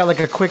you've only got,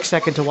 like, a quick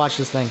second to watch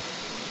this thing?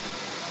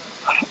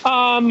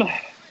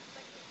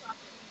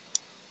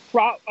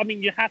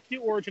 You have to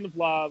do Origin of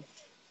Love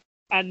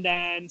and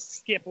then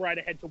skip right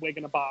ahead to Wig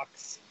in a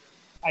Box.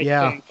 I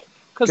think,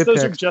 because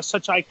those are just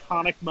such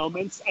iconic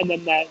moments, and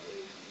then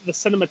the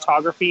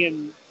cinematography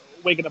in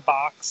Wig in a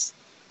Box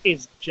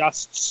is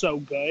just so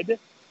good.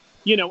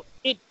 You know,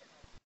 it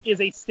is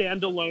a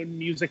standalone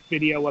music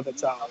video of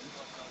its own.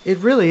 It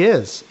really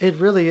is. It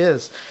really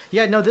is.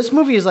 Yeah, no, this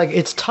movie is like,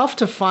 it's tough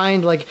to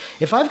find. Like,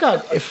 if I've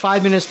got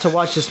 5 minutes to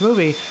watch this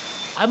movie,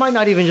 I might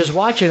not even just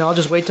watch it. I'll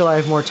just wait till I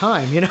have more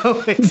time. You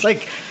know, it's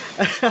like,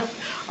 but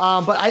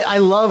I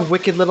love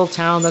Wicked Little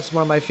Town. That's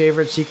one of my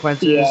favorite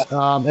sequences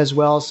as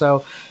well.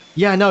 So,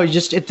 yeah, no,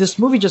 this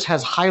movie just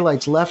has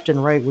highlights left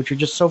and right, which are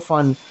just so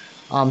fun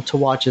to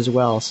watch as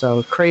well.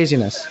 So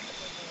craziness.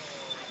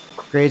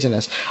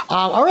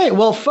 All right,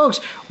 well,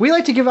 folks, we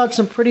like to give out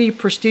some pretty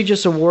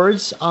prestigious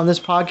awards on this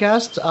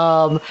podcast.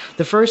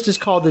 The first is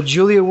called the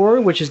Julie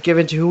Award, which is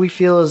given to who we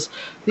feel is,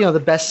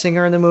 the best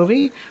singer in the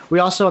movie. We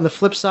also, on the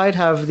flip side,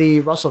 have the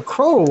Russell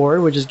Crowe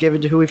Award, which is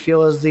given to who we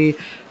feel is the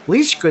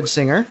least good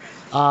singer.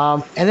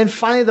 And then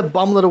finally, the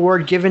Bumlet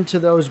Award, given to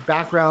those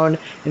background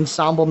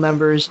ensemble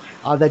members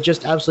that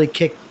just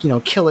absolutely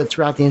kill it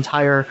throughout the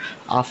entire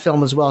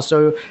film as well.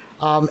 So,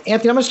 Anthony, I'm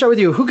going to start with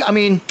you.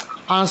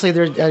 Honestly,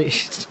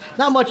 there's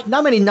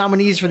not many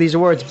nominees for these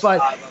awards, but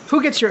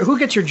who gets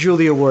your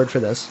Julie Award for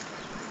this?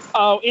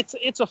 Oh,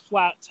 it's a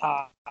flat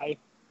tie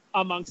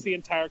amongst the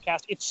entire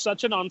cast. It's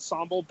such an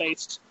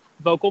ensemble-based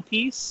vocal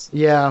piece.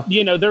 Yeah.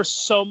 There's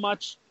so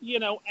much,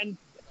 and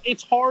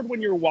it's hard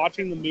when you're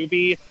watching the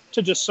movie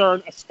to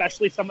discern,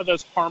 especially some of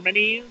those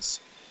harmonies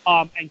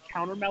and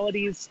counter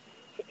melodies,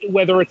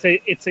 whether it's a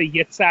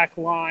Yitzhak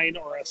line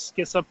or a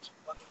Skissop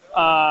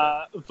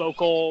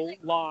vocal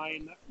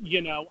line.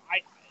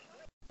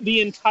 The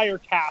entire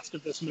cast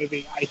of this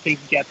movie, I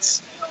think,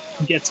 gets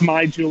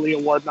my Julie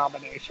Award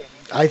nomination.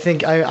 I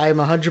think I'm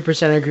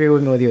 100%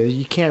 agreeing with you.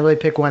 You can't really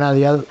pick one out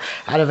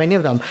of any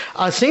of them.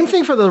 Same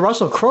thing for the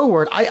Russell Crowe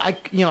Award.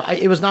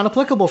 It was not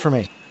applicable for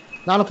me.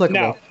 Not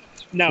applicable.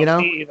 No,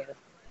 me either.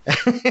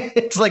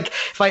 It's like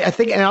I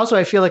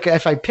feel like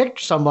if I picked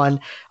someone,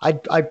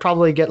 I'd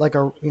probably get like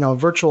a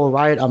virtual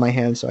riot on my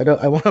hands. So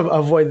I want to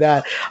avoid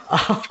that.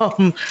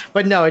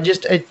 But no,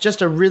 it's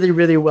just a really,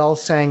 really well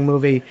sang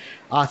movie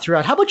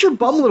throughout. How about your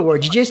Bumlet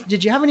Award?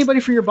 Did you have anybody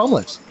for your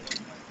Bumlets?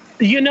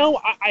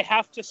 I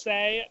have to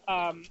say,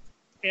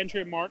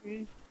 Andrea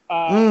Martin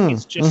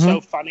is just so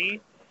funny.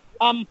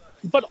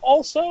 But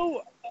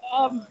also,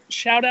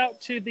 shout out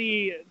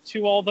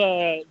to all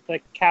the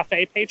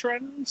cafe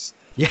patrons.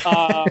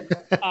 Yeah.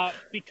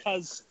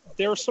 Because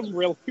there are some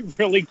really,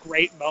 really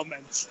great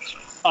moments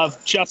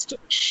of just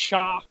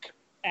shock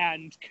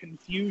and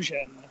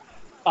confusion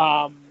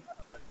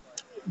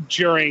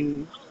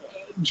during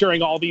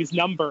all these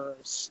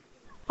numbers,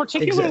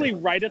 particularly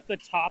right at the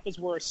top as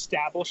we're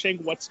establishing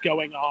what's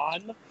going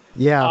on.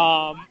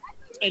 Yeah.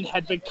 And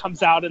Hedwig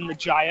comes out in the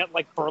giant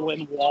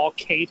Berlin Wall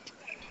cape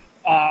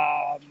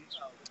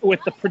with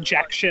the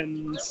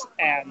projections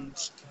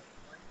and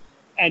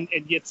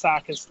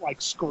Yitzhak is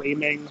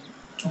screaming,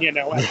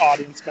 at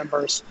audience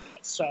members.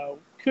 So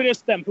kudos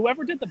to them.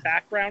 Whoever did the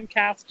background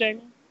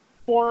casting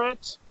for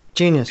it,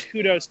 genius.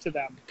 Kudos to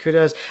them.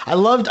 Kudos.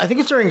 I think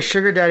it's during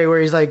Sugar Daddy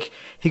where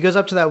he goes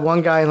up to that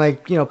one guy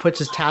and puts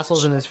his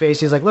tassels in his face.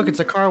 He's like, look,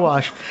 it's a car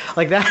wash.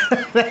 Like that.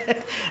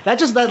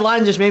 That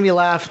line just made me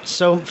laugh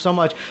so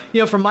much.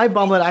 For my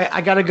Bumlet,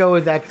 I got to go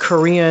with that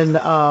Korean.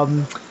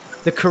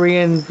 The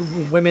Korean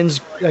women's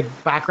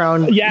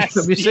background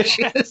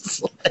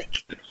musicians.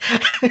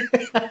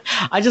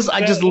 I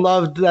just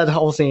loved that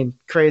whole scene.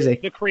 Crazy.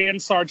 The Korean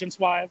sergeants'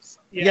 wives.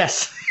 Yeah.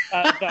 Yes.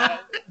 The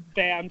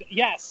band.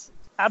 Yes,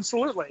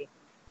 absolutely.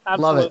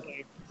 Love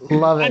it.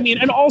 I mean,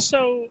 and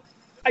also,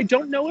 I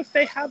don't know if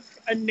they have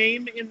a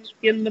name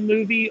in the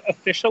movie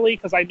officially,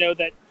 because I know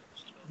that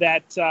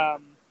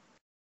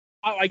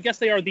I guess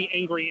they are the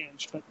Angry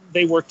Inch, but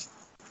they were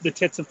the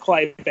Tits of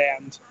Clay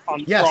band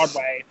on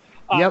Broadway.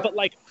 Yep. But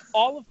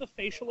all of the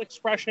facial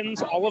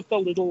expressions, all of the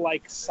little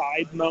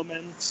side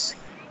moments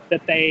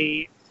that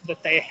they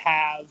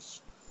have,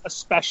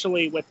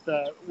 especially with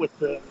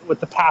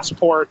the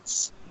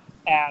passports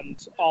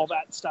and all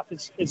that stuff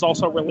is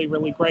also really,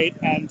 really great.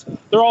 And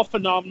they're all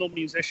phenomenal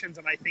musicians,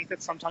 and I think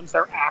that sometimes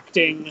their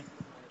acting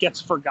gets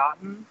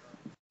forgotten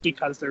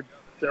because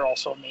they're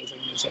also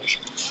amazing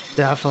musicians.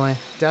 Definitely.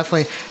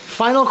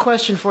 Final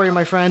question for you,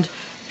 my friend.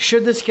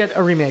 Should this get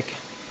a remake?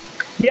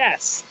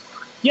 Yes,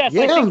 I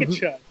think it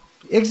should.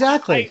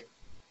 Exactly.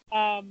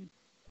 I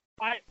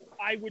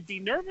would be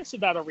nervous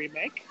about a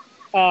remake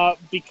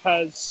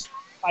because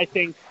I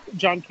think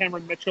John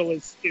Cameron Mitchell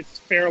is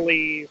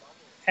fairly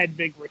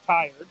Hedwig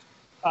retired,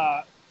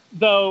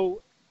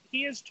 though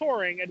he is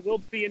touring and will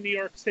be in New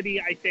York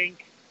City, I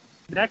think,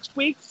 next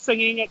week,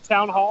 singing at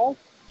Town Hall.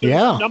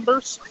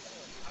 Numbers,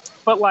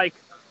 but I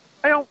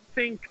don't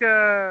think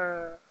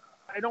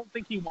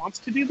he wants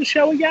to do the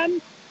show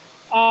again.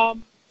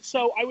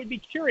 So I would be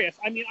curious.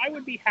 I mean, I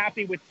would be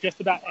happy with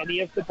just about any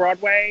of the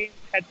Broadway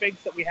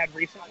Hedwigs that we had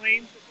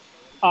recently,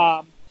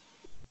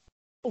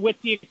 with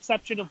the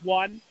exception of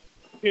one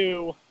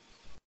who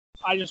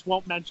I just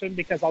won't mention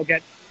because I'll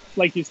get,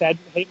 like you said,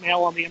 hate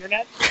mail on the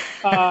internet.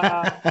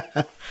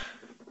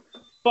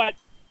 But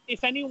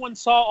if anyone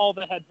saw all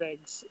the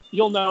Hedwigs,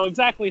 you'll know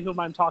exactly whom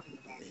I'm talking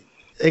about.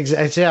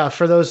 Yeah,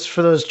 for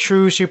those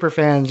true super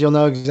fans, you'll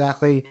know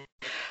exactly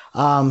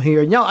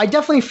here. No, I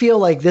definitely feel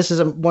like this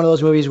is one of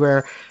those movies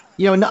where,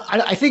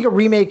 I think a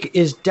remake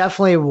is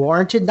definitely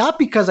warranted. Not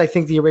because I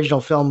think the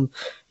original film,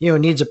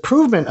 needs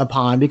improvement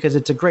upon, because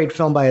it's a great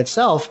film by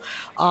itself.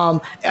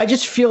 I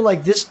just feel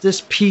like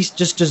this piece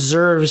just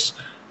deserves,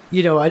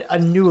 a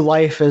new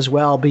life as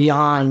well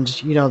beyond,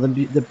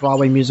 the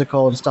Broadway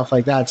musical and stuff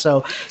like that.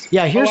 So,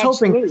 yeah, here's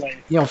hoping,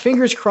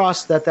 fingers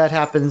crossed that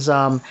happens,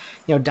 down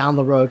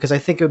the road, because I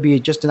think it would be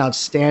just an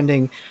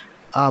outstanding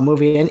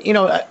movie. And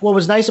what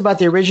was nice about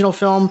the original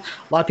film,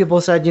 a lot of people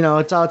said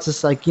it's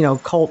this like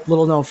cult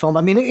little known film.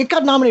 I mean, it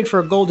got nominated for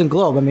a Golden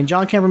Globe. I mean,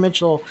 John Cameron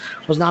Mitchell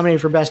was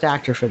nominated for Best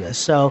Actor for this.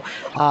 So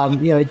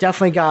it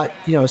definitely got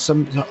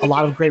a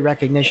lot of great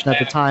recognition at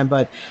the time.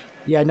 But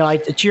yeah, no,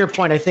 to your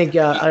point, I think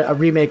a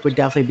remake would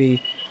definitely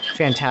be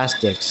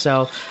fantastic.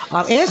 So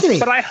Anthony,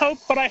 but I hope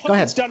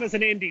it's done as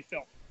an indie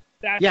film.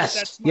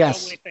 That's my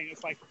only thing.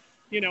 It's like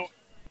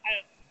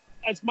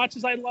as much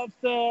as I love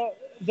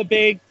the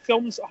big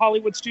films,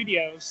 Hollywood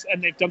studios,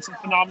 and they've done some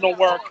phenomenal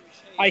work,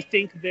 I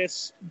think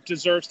this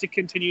deserves to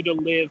continue to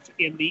live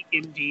in the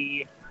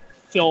indie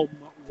film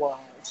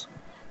world.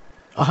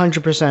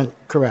 100%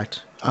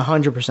 correct.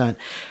 100%.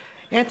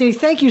 Anthony,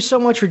 thank you so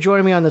much for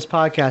joining me on this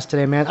podcast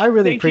today, man. I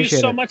really appreciate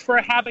it. Thank you so much for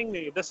having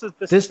me. This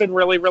has been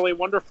really, really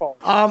wonderful.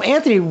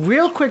 Anthony,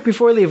 real quick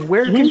before we leave,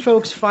 where can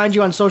folks find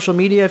you on social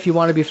media if you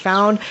want to be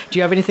found? Do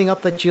you have anything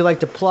up that you like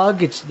to plug?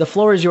 The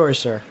floor is yours,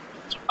 sir.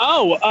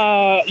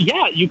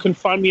 Yeah, you can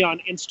find me on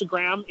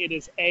Instagram. It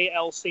is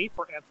ALC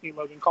for Anthony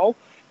Logan Cole,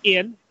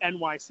 in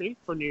NYC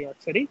for New York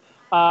City.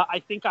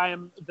 I think I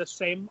am the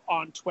same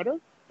on Twitter,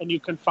 and you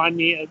can find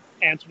me at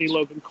Anthony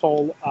Logan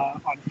Cole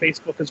on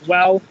Facebook as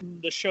well.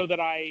 The show that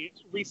I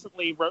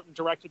recently wrote and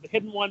directed, The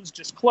Hidden Ones,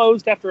 just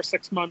closed after a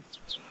 6-month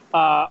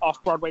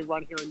off-Broadway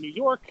run here in New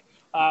York.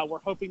 We're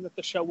hoping that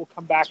the show will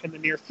come back in the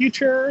near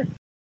future.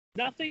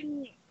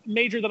 Nothing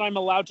major that I'm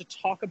allowed to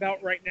talk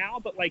about right now,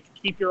 but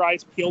keep your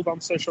eyes peeled on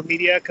social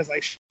media, because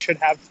I should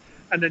have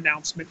an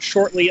announcement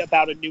shortly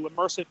about a new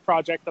immersive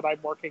project that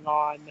I'm working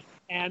on,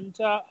 and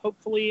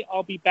hopefully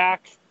I'll be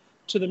back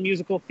to the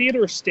musical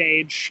theater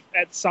stage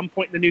at some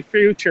point in the near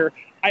future.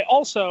 I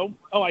also,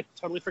 I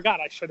totally forgot,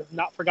 I should have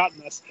not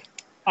forgotten this.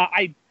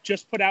 I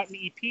just put out an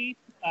EP.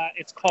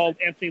 It's called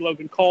Anthony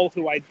Logan Cole,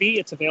 Who I'd Be.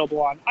 It's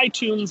available on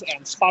iTunes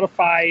and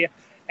Spotify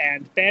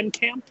and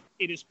Bandcamp.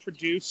 It is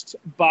produced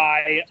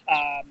by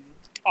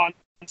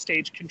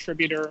on-stage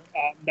contributor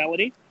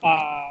Melody.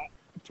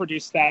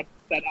 Produced that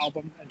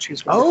album, and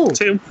she's wonderful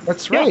too.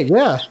 That's right,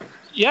 yeah.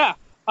 Yeah.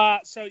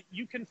 So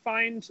you can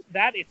find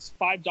that. It's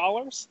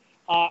 $5,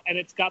 and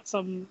it's got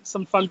some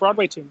fun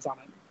Broadway tunes on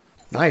it.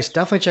 Nice.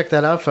 Definitely check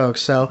that out,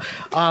 folks. So,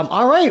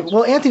 all right.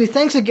 Well, Anthony,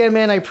 thanks again,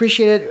 man. I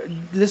appreciate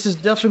it. This is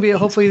definitely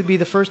hopefully be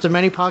the first of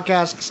many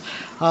podcasts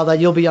that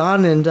you'll be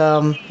on. And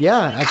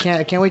I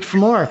can't wait for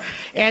more.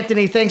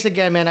 Anthony, thanks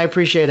again, man. I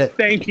appreciate it.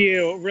 Thank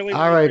you. Really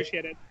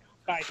appreciate it.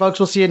 Bye. Folks,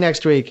 we'll see you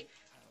next week.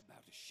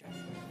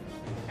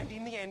 And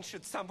in the end,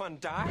 should someone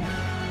die?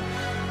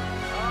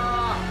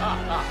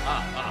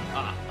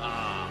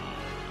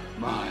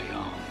 My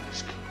arm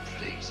is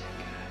complete.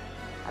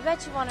 I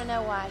bet you want to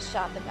know why I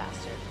shot the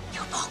bastard.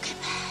 You poking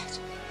mad.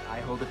 I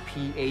hold a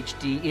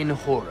PhD in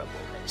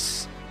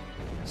horribleness.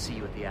 See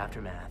you at the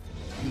aftermath.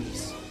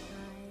 Peace.